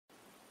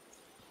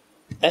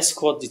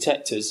S-quad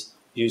detectors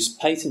use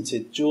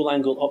patented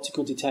dual-angle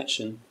optical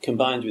detection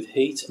combined with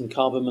heat and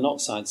carbon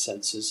monoxide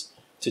sensors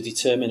to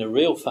determine a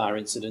real fire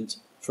incident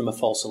from a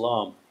false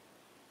alarm.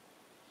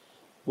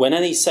 When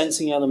any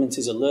sensing element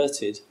is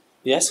alerted,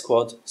 the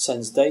S-quad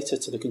sends data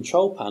to the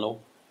control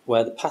panel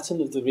where the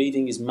pattern of the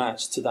reading is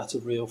matched to that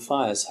of real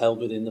fires held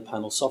within the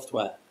panel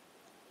software.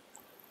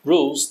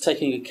 Rules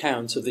taking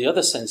account of the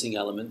other sensing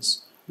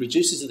elements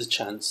reduces the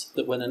chance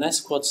that when an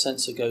S-quad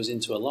sensor goes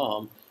into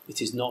alarm,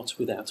 it is not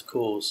without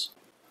cause.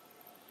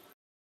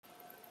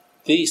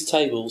 These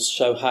tables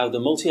show how the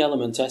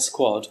multi-element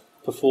S-quad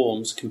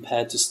performs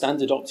compared to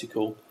standard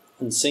optical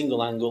and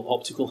single-angle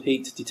optical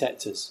heat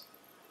detectors.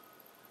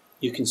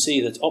 You can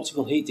see that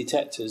optical heat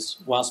detectors,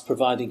 whilst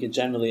providing a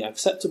generally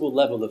acceptable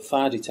level of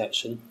fire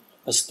detection,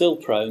 are still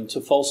prone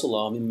to false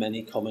alarm in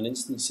many common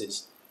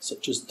instances,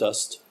 such as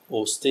dust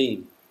or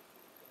steam.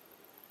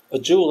 A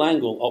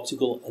dual-angle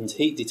optical and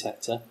heat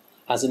detector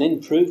has an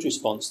improved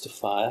response to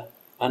fire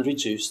and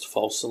reduced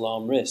false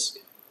alarm risk.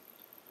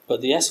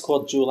 But the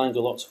S-quad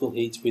dual-angle optical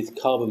heat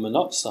with carbon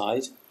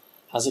monoxide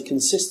has a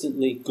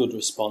consistently good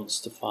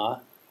response to fire,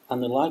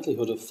 and the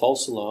likelihood of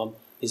false alarm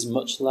is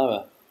much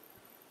lower,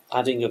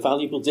 adding a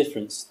valuable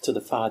difference to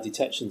the fire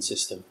detection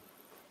system.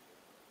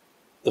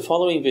 The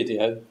following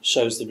video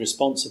shows the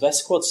response of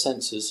S-quad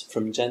sensors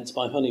from Gent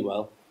by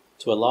Honeywell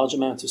to a large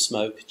amount of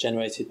smoke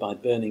generated by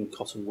burning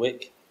cotton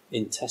wick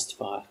in test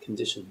fire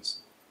conditions.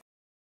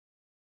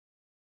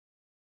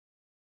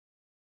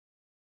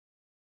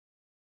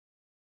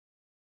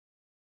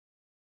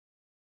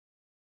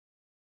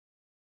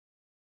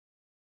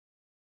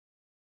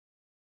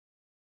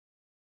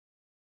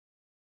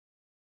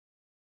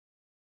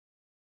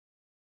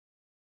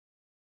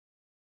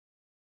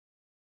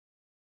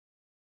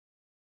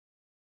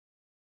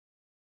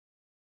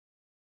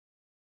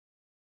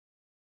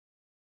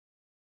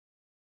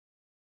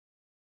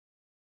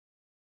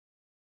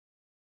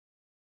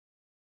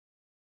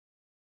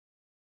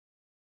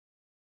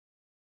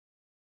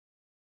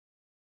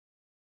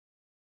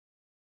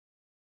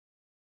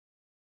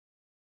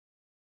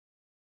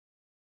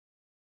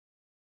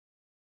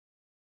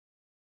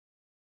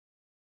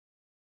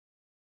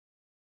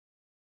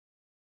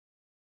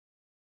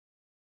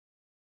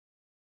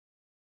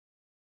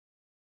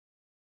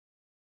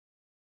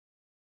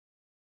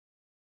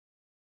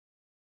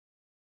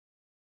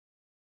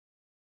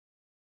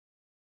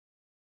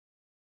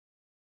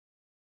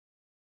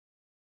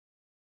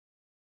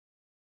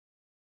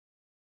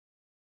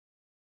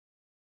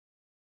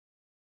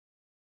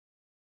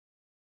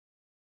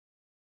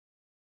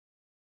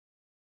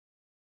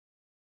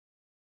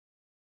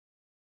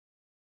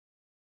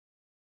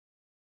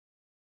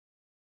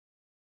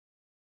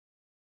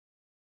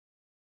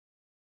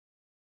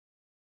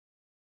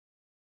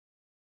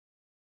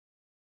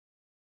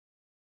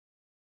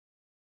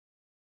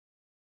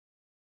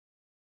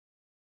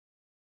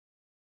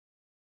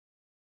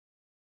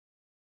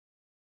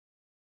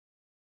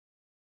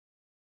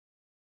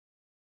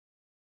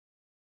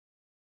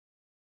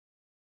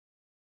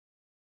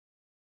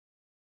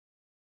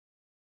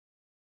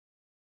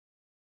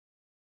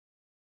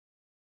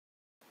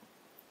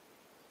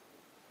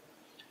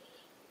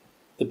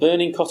 The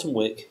burning cotton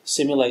wick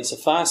simulates a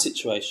fire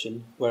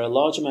situation where a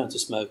large amount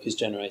of smoke is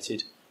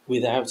generated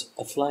without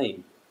a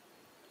flame.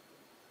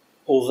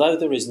 Although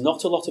there is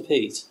not a lot of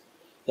heat,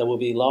 there will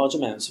be large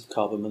amounts of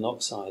carbon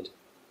monoxide.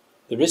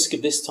 The risk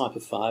of this type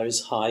of fire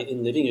is high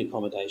in living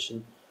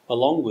accommodation,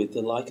 along with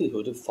the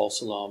likelihood of false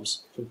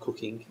alarms from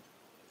cooking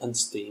and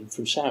steam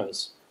from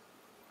showers.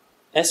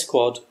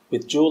 S-quad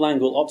with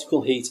dual-angle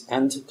optical heat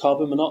and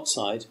carbon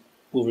monoxide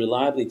will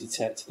reliably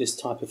detect this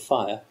type of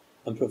fire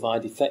and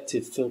provide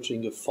effective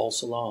filtering of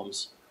false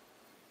alarms.